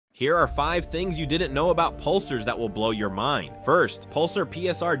Here are 5 things you didn't know about pulsars that will blow your mind. First, Pulsar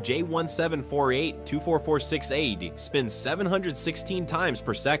PSR J1748-24468 spins 716 times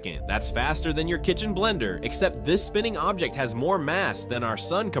per second. That's faster than your kitchen blender, except this spinning object has more mass than our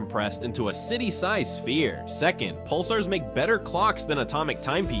sun compressed into a city-sized sphere. Second, pulsars make better clocks than atomic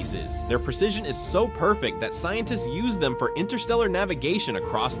timepieces. Their precision is so perfect that scientists use them for interstellar navigation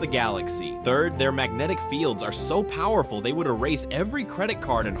across the galaxy. Third, their magnetic fields are so powerful they would erase every credit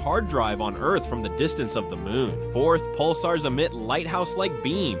card and hard drive on Earth from the distance of the moon. Fourth, pulsars emit lighthouse-like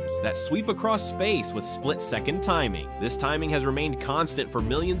beams that sweep across space with split-second timing. This timing has remained constant for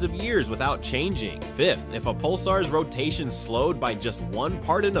millions of years without changing. Fifth, if a pulsar's rotation slowed by just 1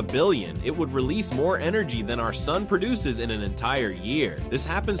 part in a billion, it would release more energy than our sun produces in an entire year. This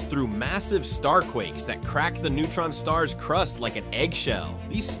happens through massive starquakes that crack the neutron star's crust like an eggshell.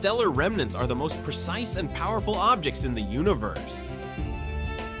 These stellar remnants are the most precise and powerful objects in the universe.